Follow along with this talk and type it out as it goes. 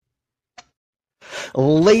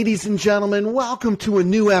Ladies and gentlemen, welcome to a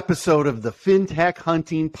new episode of the FinTech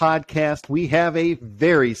Hunting Podcast. We have a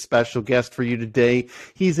very special guest for you today.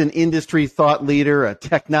 He's an industry thought leader, a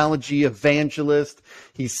technology evangelist.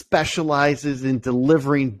 He specializes in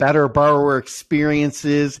delivering better borrower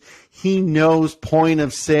experiences. He knows point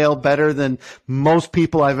of sale better than most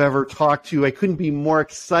people I've ever talked to. I couldn't be more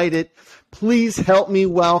excited. Please help me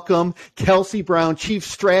welcome Kelsey Brown, Chief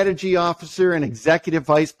Strategy Officer and Executive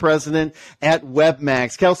Vice President at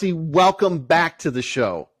WebMax. Kelsey, welcome back to the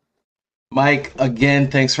show. Mike, again,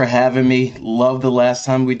 thanks for having me. Love the last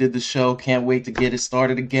time we did the show. Can't wait to get it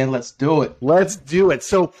started again. Let's do it. Let's do it.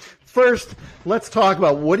 So first, let's talk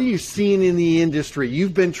about what are you seeing in the industry?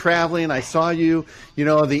 You've been traveling. I saw you,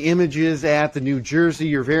 the images at the New Jersey.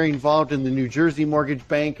 You're very involved in the New Jersey Mortgage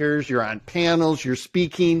Bankers. You're on panels. You're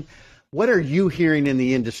speaking. What are you hearing in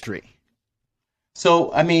the industry? So,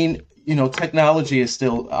 technology is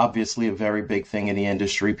still obviously a very big thing in the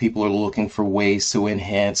industry. People are looking for ways to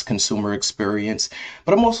enhance consumer experience.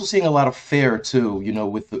 But I'm also seeing a lot of fear too,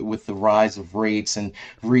 with the rise of rates and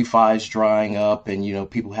refis drying up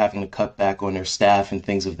and, people having to cut back on their staff and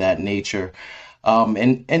things of that nature.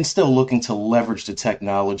 And still looking to leverage the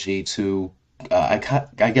technology to I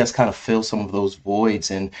guess kind of fill some of those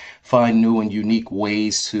voids and find new and unique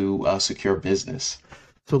ways to secure business.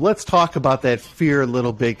 So let's talk about that fear a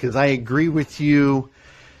little bit, because I agree with you.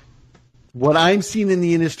 What I'm seeing in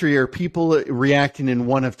the industry are people reacting in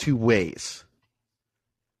one of two ways.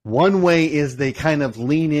 One way is they kind of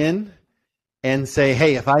lean in and say,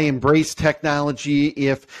 hey, if I embrace technology,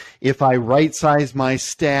 if I right-size my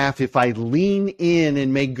staff, if I lean in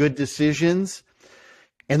and make good decisions,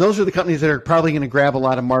 and those are the companies that are probably going to grab a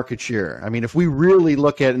lot of market share. I mean, if we really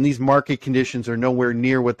look at, and these market conditions are nowhere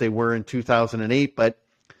near what they were in 2008, but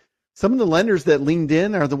some of the lenders that leaned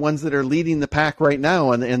in are the ones that are leading the pack right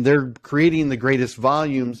now, and they're creating the greatest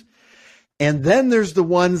volumes. And then there's the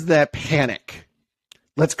ones that panic.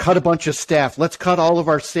 Let's cut a bunch of staff. Let's cut all of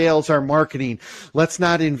our sales, our marketing. Let's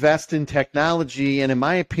not invest in technology. And in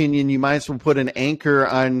my opinion, you might as well put an anchor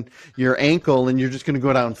on your ankle and you're just going to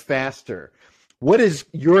go down faster. What has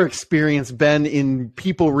your experience been in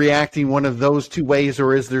people reacting one of those two ways,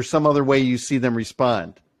 or is there some other way you see them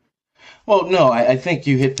respond? Well, no, I think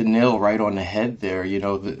you hit the nail right on the head there.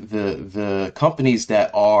 The companies that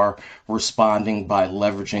are responding by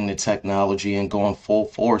leveraging the technology and going full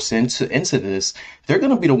force into this, they're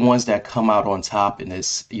going to be the ones that come out on top in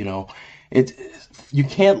this. You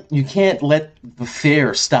can't let the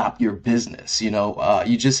fear stop your business.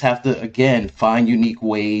 You just have to, again, find unique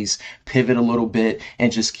ways, pivot a little bit,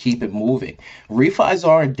 and just keep it moving. Refis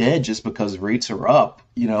aren't dead just because rates are up.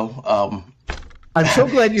 I'm so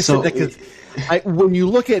glad you said that, because when you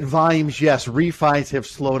look at volumes, yes, refis have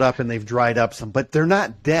slowed up and they've dried up some, but they're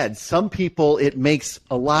not dead. Some people, it makes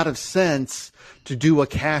a lot of sense to do a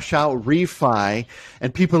cash out refi,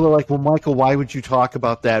 and people are like, well, Michael, why would you talk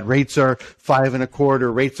about that? Rates are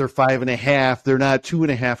 5.25, rates are 5.5, they're not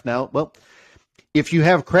 2.5 now. Well, if you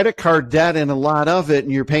have credit card debt and a lot of it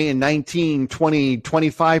and you're paying 19, 20,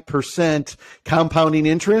 25% compounding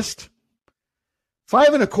interest,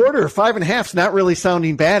 5.25 or 5.5 is not really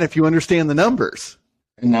sounding bad if you understand the numbers.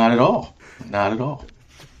 Not at all. Not at all.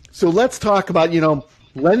 So let's talk about,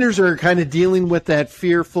 lenders are kind of dealing with that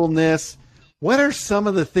fearfulness. What are some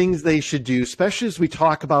of the things they should do, especially as we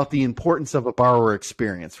talk about the importance of a borrower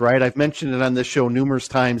experience, right? I've mentioned it on this show numerous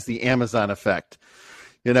times, the Amazon effect.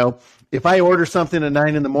 If I order something at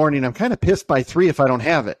 9 a.m, I'm kind of pissed by 3 if I don't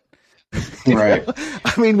have it. Right.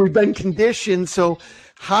 We've been conditioned. So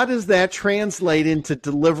how does that translate into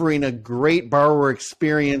delivering a great borrower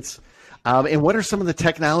experience? And what are some of the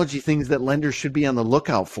technology things that lenders should be on the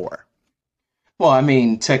lookout for? Well,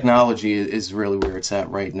 technology is really where it's at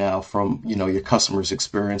right now from, your customer's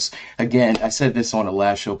experience. Again, I said this on the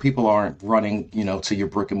last show, people aren't running, to your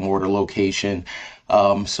brick and mortar location.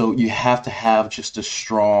 So you have to have just a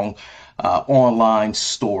strong online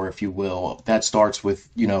store, if you will. That starts with,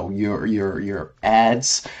 your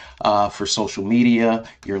ads for social media,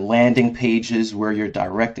 your landing pages where you're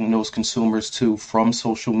directing those consumers to from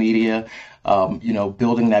social media.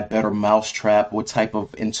 Building that better mousetrap. What type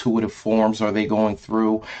of intuitive forms are they going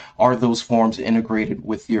through? Are those forms integrated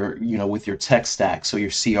with your tech stack? So your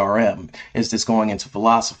CRM, is this going into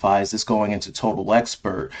Velocify? Is this going into Total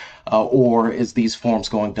Expert? Or is these forms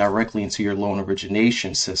going directly into your loan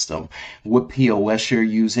origination system? What POS you're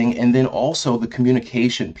using? And then also the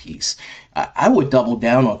communication piece. I would double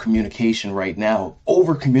down on communication right now.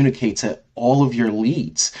 Over communicate to all of your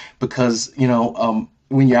leads, because,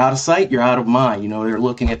 when you're out of sight, you're out of mind. They're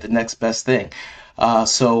looking at the next best thing.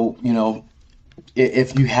 So,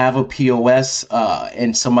 if you have a POS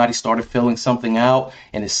and somebody started filling something out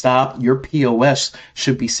and it stopped, your POS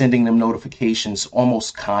should be sending them notifications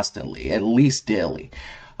almost constantly, at least daily.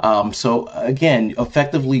 So again,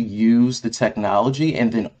 effectively use the technology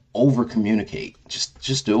and then over communicate.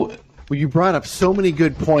 Just do it. Well, you brought up so many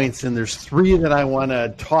good points, and there's three that I want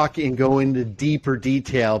to talk and go into deeper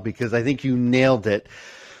detail because I think you nailed it.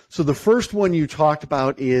 So the first one you talked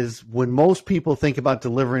about is when most people think about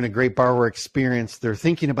delivering a great borrower experience, they're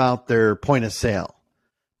thinking about their point of sale.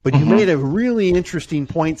 But you made a really interesting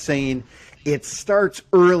point saying it starts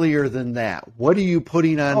earlier than that. What are you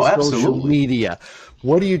putting on social media?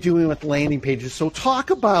 What are you doing with landing pages? So talk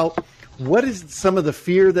about what is some of the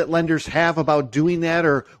fear that lenders have about doing that,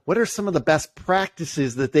 or what are some of the best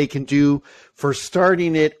practices that they can do for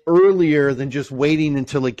starting it earlier than just waiting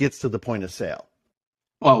until it gets to the point of sale?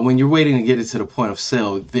 Well, when you're waiting to get it to the point of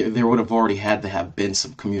sale, there would have already had to have been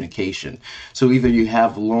some communication. So either you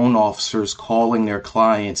have loan officers calling their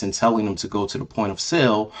clients and telling them to go to the point of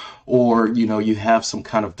sale, or you have some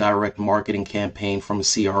kind of direct marketing campaign from a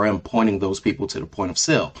CRM pointing those people to the point of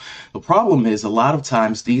sale. The problem is a lot of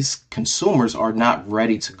times these consumers are not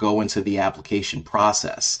ready to go into the application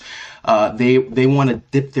process. They want to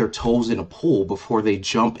dip their toes in a pool before they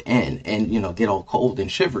jump in and get all cold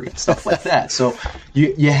and shivery and stuff like that. So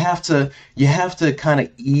you have to kind of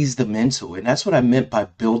ease them into it. And that's what I meant by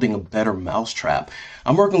building a better mousetrap.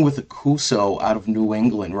 I'm working with a CUSO out of New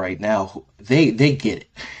England right now. They get it.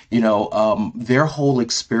 Their whole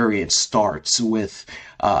experience starts with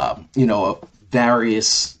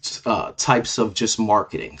various types of just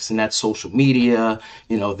marketing, and that's social media.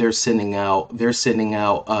 They're sending out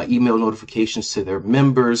email notifications to their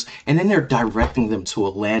members, and then they're directing them to a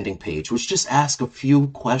landing page, which just asks a few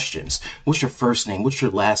questions. What's your first name? What's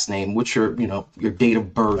your last name? What's your your date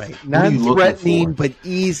of birth? Right. Non-threatening, but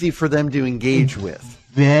easy for them to engage with.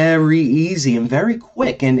 Very easy and very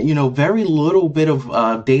quick, and very little bit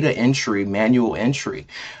of data entry, manual entry,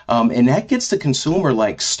 and that gets the consumer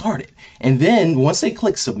started. And then once they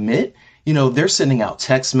click submit, they're sending out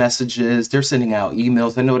text messages, they're sending out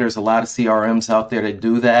emails. I know there's a lot of CRMs out there that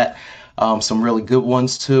do that. Some really good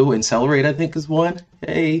ones too. Accelerate, I think, is one.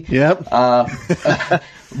 Hey. Yep.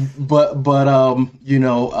 But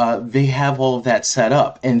they have all of that set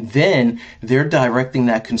up, and then they're directing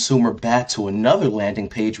that consumer back to another landing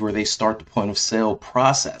page where they start the point of sale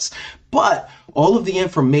process. But all of the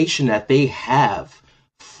information that they have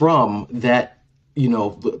from that,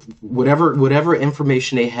 whatever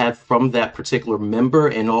information they had from that particular member,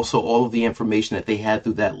 and also all of the information that they had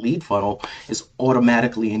through that lead funnel, is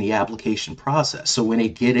automatically in the application process. So when they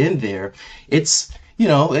get in there, it's,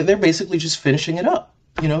 they're basically just finishing it up,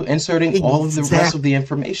 inserting all of the rest of the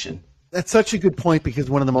information. That's such a good point, because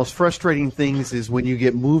one of the most frustrating things is when you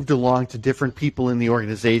get moved along to different people in the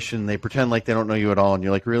organization. They pretend like they don't know you at all, and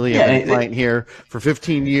you're like, really? I've been a client here for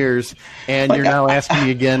 15 years, and you're now asking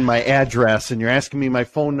me again my address, and you're asking me my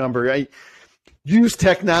phone number. Use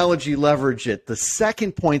technology, leverage it. The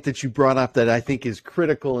second point that you brought up that I think is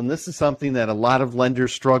critical, and this is something that a lot of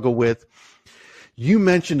lenders struggle with, you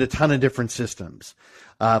mentioned a ton of different systems.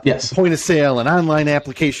 Yes. Point of sale, an online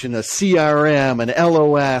application, a CRM, an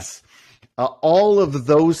LOS. All of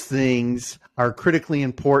those things are critically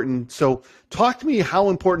important. So talk to me how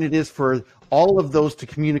important it is for all of those to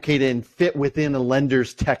communicate and fit within a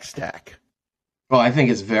lender's tech stack. Well, I think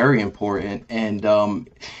it's very important. And,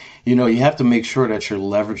 you have to make sure that you're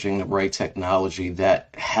leveraging the right technology that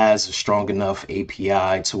has a strong enough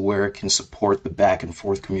API to where it can support the back and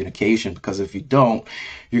forth communication. Because if you don't,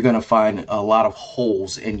 you're going to find a lot of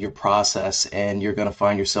holes in your process, and you're going to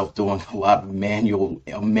find yourself doing a lot of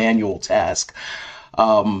manual task.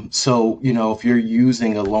 So, if you're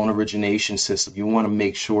using a loan origination system, you want to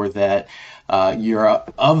make sure that your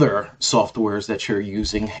other softwares that you're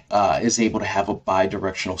using is able to have a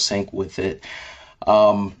bi-directional sync with it.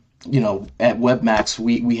 At WebMax,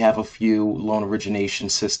 we have a few loan origination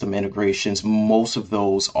system integrations. Most of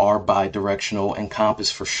those are bi-directional.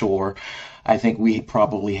 Encompass for sure. I think we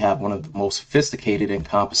probably have one of the most sophisticated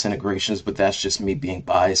Encompass integrations, but that's just me being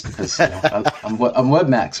biased because I'm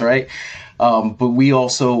WebMax, right? But we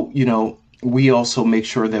also make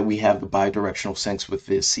sure that we have the bi-directional syncs with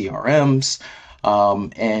the CRMs,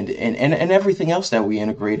 and everything else that we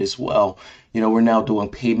integrate as well. We're now doing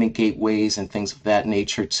payment gateways and things of that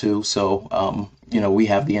nature too. So, we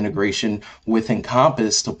have the integration with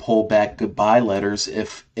Encompass to pull back goodbye letters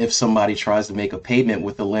if somebody tries to make a payment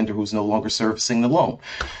with a lender who's no longer servicing the loan.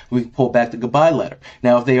 We pull back the goodbye letter.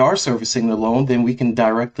 Now, if they are servicing the loan, then we can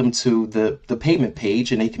direct them to the payment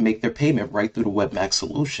page and they can make their payment right through the WebMax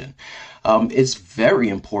solution. It's very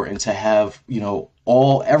important to have,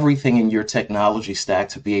 everything in your technology stack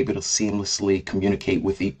to be able to seamlessly communicate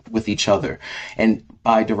with each other and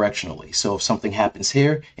bi-directionally. So if something happens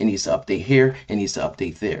here, it needs to update here, it needs to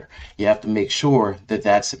update there. You have to make sure that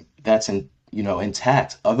that's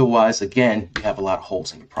intact. Otherwise, again, you have a lot of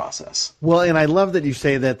holes in your process. Well, and I love that you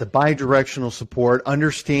say that the bi-directional support,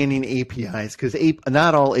 understanding APIs, because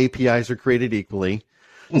not all APIs are created equally.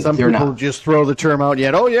 Some people just throw the term out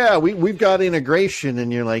yet. Oh, yeah, we've got integration.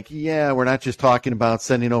 And you're like, yeah, we're not just talking about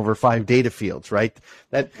sending over 5 data fields, right?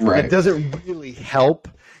 That doesn't really help.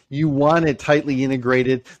 You want it tightly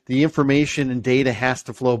integrated. The information and data has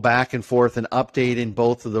to flow back and forth and update in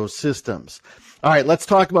both of those systems. All right, let's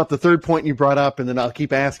talk about the third point you brought up, and then I'll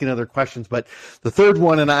keep asking other questions. But the third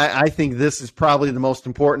one, and I think this is probably the most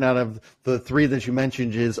important out of the 3 that you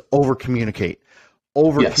mentioned, is over-communicate.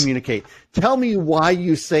 Over-communicate. Yes. Tell me why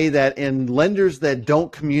you say that, and lenders that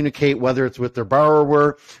don't communicate, whether it's with their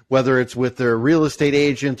borrower, whether it's with their real estate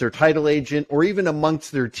agent, their title agent, or even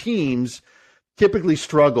amongst their teams, typically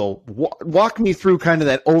struggle. Walk me through kind of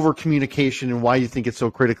that over-communication and why you think it's so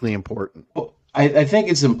critically important. Well, I think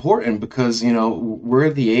it's important because, we're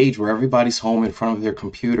at the age where everybody's home in front of their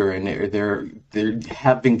computer and they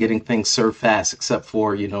have been getting things served fast, except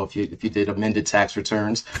for, if you did amended tax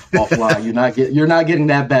returns offline, you're not getting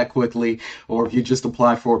that back quickly. Or if you just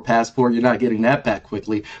apply for a passport, you're not getting that back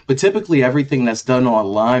quickly. But typically everything that's done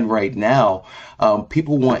online right now,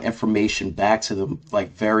 people want information back to them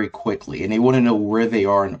like very quickly, and they want to know where they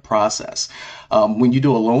are in the process. When you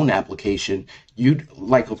do a loan application, you'd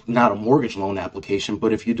like not a mortgage loan application,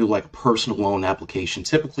 but if you do like a personal loan application,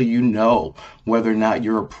 typically whether or not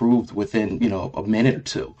you're approved within a minute or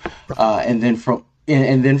two, and then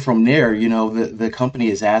from there, the company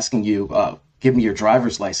is asking you, give me your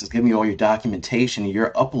driver's license, give me all your documentation, and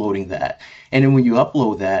you're uploading that. And then when you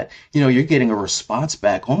upload that, you're getting a response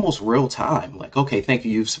back almost real time. Like, okay, thank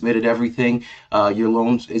you. You've submitted everything. Your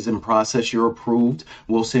loan is in process. You're approved.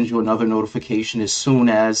 We'll send you another notification as soon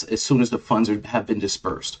as the funds have been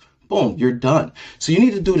dispersed. Boom, you're done. So you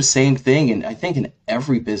need to do the same thing. And I think in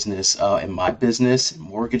every business, in my business,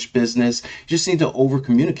 mortgage business, you just need to over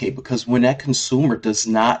communicate, because when that consumer does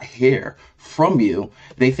not hear from you,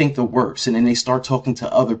 they think the worst. And then they start talking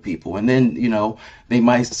to other people. And then, they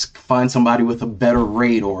might find somebody with a better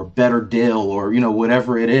rate or a better deal or,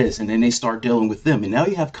 whatever it is. And then they start dealing with them. And now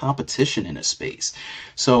you have competition in a space.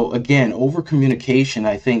 So again, over communication,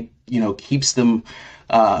 I think, keeps them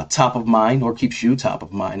top of mind, or keeps you top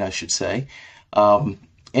of mind, I should say,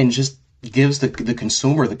 and just gives the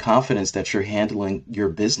consumer the confidence that you're handling your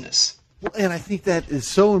business. Well, and I think that is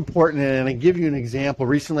so important. And I give you an example.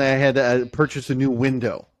 Recently, I had to purchase a new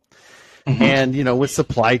window. Mm-hmm. And, with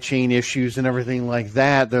supply chain issues and everything like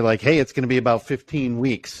that, they're like, hey, it's going to be about 15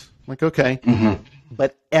 weeks. I'm like, okay. Mm-hmm.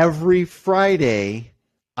 But every Friday,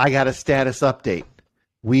 I got a status update.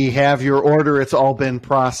 We have your order. It's all been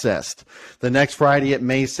processed. The next Friday, it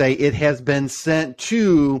may say it has been sent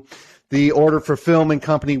to the order fulfillment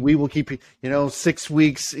company. We will keep, 6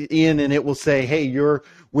 weeks in, and it will say, hey, your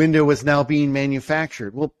window is now being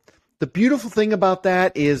manufactured. Well, the beautiful thing about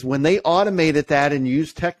that is when they automated that and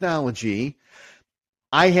used technology,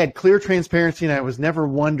 I had clear transparency and I was never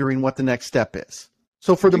wondering what the next step is.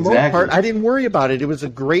 So for the most part, I didn't worry about it. It was a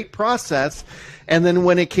great process. And then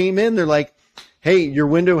when it came in, they're like, hey, your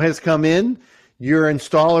window has come in. Your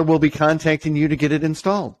installer will be contacting you to get it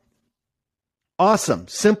installed. Awesome.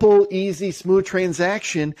 Simple, easy, smooth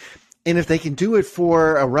transaction. And if they can do it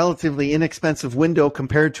for a relatively inexpensive window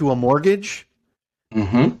compared to a mortgage,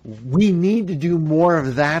 we need to do more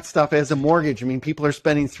of that stuff as a mortgage. I mean, people are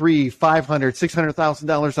spending $300,000, $500,000,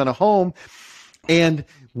 $600,000 on a home, and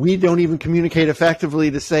we don't even communicate effectively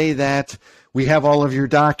to say that we have all of your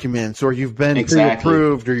documents, or you've been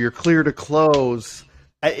pre-approved, or you're clear to close.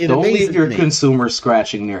 Don't leave your consumer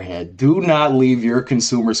scratching their head. Do not leave your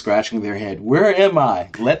consumer scratching their head. Where am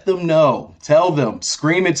I? Let them know. Tell them.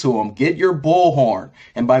 Scream it to them. Get your bullhorn.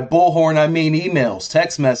 And by bullhorn, I mean emails,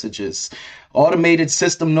 text messages, automated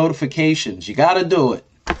system notifications. You got to do it.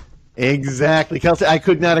 Exactly. Kelsey, I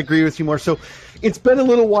could not agree with you more. So it's been a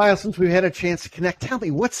little while since we've had a chance to connect. Tell me,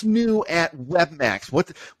 what's new at WebMax?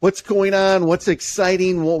 What's going on? What's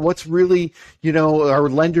exciting? What's really, our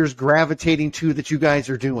lenders gravitating to that you guys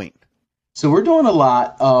are doing? So we're doing a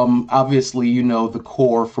lot. Obviously, the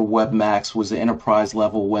core for WebMax was the enterprise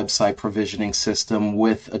level website provisioning system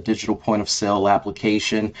with a digital point of sale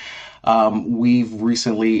application. We've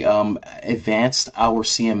recently advanced our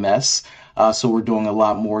CMS. So we're doing a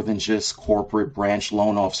lot more than just corporate branch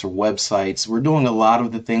loan officer websites. We're doing a lot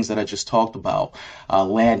of the things that I just talked about,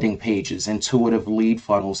 landing pages, intuitive lead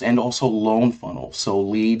funnels, and also loan funnels. So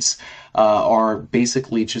leads are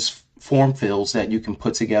basically just form fills that you can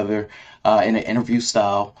put together in an interview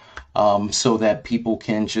style, so that people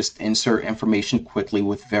can just insert information quickly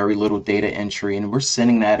with very little data entry. And we're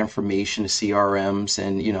sending that information to CRMs,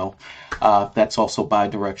 and that's also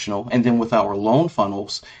bi-directional. And then with our loan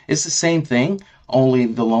funnels, it's the same thing, only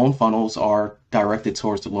the loan funnels are directed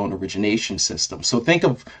towards the loan origination system. So think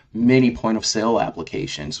of many point of sale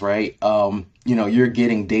applications, right? You're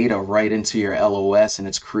getting data right into your LOS, and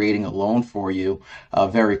it's creating a loan for you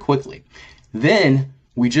very quickly. Then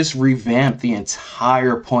we just revamped the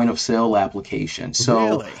entire point of sale application.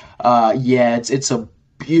 So, Really? yeah, it's a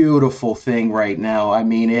beautiful thing right now. I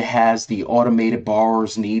mean, it has the automated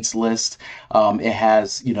borrowers needs list. It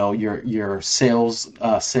has, your sales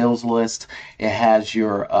list. It has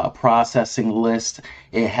your processing list.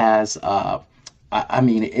 It has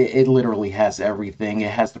it literally has everything.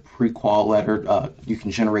 It has the pre-qual letter. You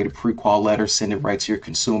can generate a pre-qual letter, send it right to your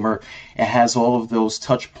consumer. It has all of those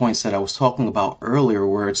touch points that I was talking about earlier,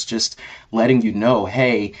 where it's just letting you know,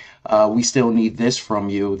 hey, we still need this from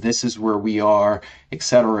you. This is where we are, et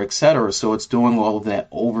cetera, et cetera. So it's doing all of that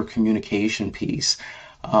over communication piece.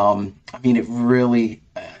 It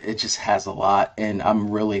just has a lot, and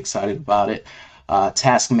I'm really excited about it.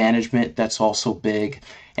 Task management, that's also big.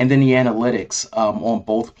 And then the analytics on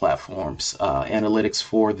both platforms. Analytics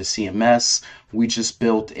for the CMS. We just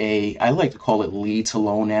built I like to call it lead to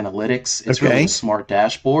loan analytics. It's really a smart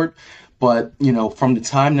dashboard. But, from the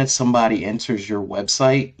time that somebody enters your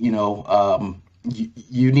website, you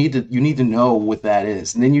need to know what that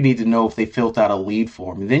is. And then you need to know if they filled out a lead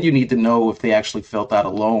form. And then you need to know if they actually filled out a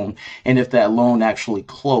loan and if that loan actually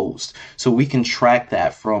closed. So we can track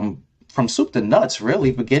that from soup to nuts,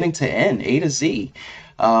 really, beginning to end, A to Z.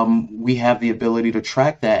 We have the ability to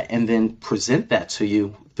track that and then present that to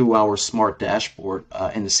you through our smart dashboard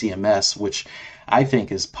in the CMS, which I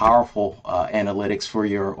think is powerful analytics for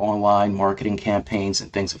your online marketing campaigns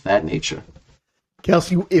and things of that nature.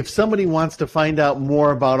 Kelsey, if somebody wants to find out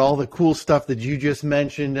more about all the cool stuff that you just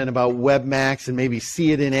mentioned and about WebMax and maybe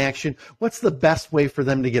see it in action, what's the best way for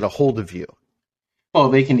them to get a hold of you? Well,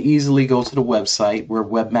 they can easily go to the website. We're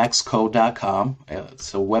webmaxco.com,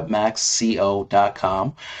 so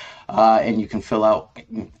webmaxco.com, and you can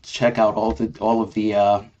check out all of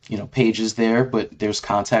the pages there. But there's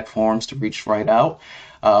contact forms to reach right out.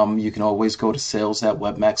 You can always go to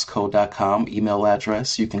sales@webmaxco.com, email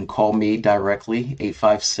address. You can call me directly,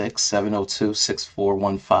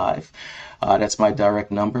 856-702-6415. That's my direct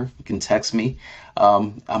number. You can text me.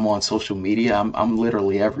 I'm on social media. I'm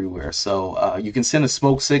literally everywhere. So you can send a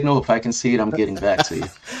smoke signal. If I can see it, I'm getting back to you.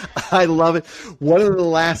 I love it. One of the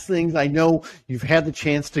last things, I know you've had the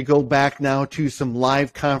chance to go back now to some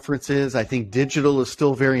live conferences. I think digital is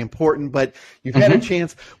still very important, but you've had a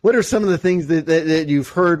chance. What are some of the things that you've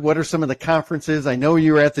heard? What are some of the conferences? I know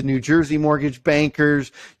you were at the New Jersey Mortgage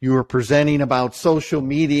Bankers. You were presenting about social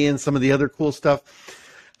media and some of the other cool stuff.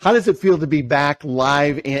 How does it feel to be back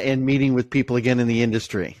live and meeting with people again in the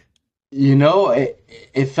industry?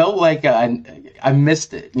 It felt like I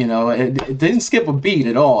missed it. It didn't skip a beat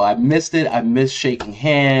at all. I missed it. I missed shaking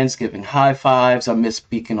hands, giving high fives. I missed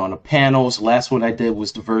speaking on the panels. Last one I did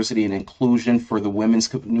was diversity and inclusion for the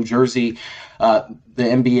New Jersey, the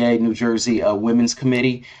NBA New Jersey Women's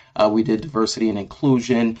Committee. We did diversity and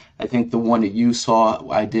inclusion. I think the one that you saw,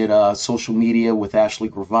 I did social media with Ashley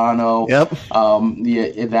Gravano. Yep.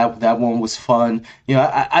 That one was fun.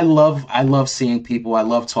 I love seeing people. I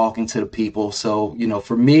love talking to the people. So,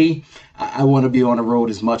 for me, I want to be on the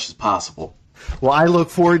road as much as possible. Well, I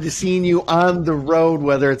look forward to seeing you on the road,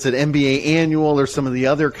 whether it's at MBA Annual or some of the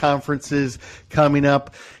other conferences coming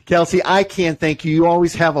up. Kelsey, I can't thank you. You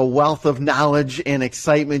always have a wealth of knowledge and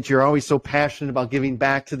excitement. You're always so passionate about giving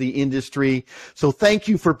back to the industry. So thank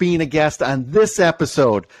you for being a guest on this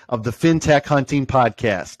episode of the FinTech Hunting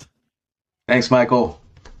Podcast. Thanks, Michael.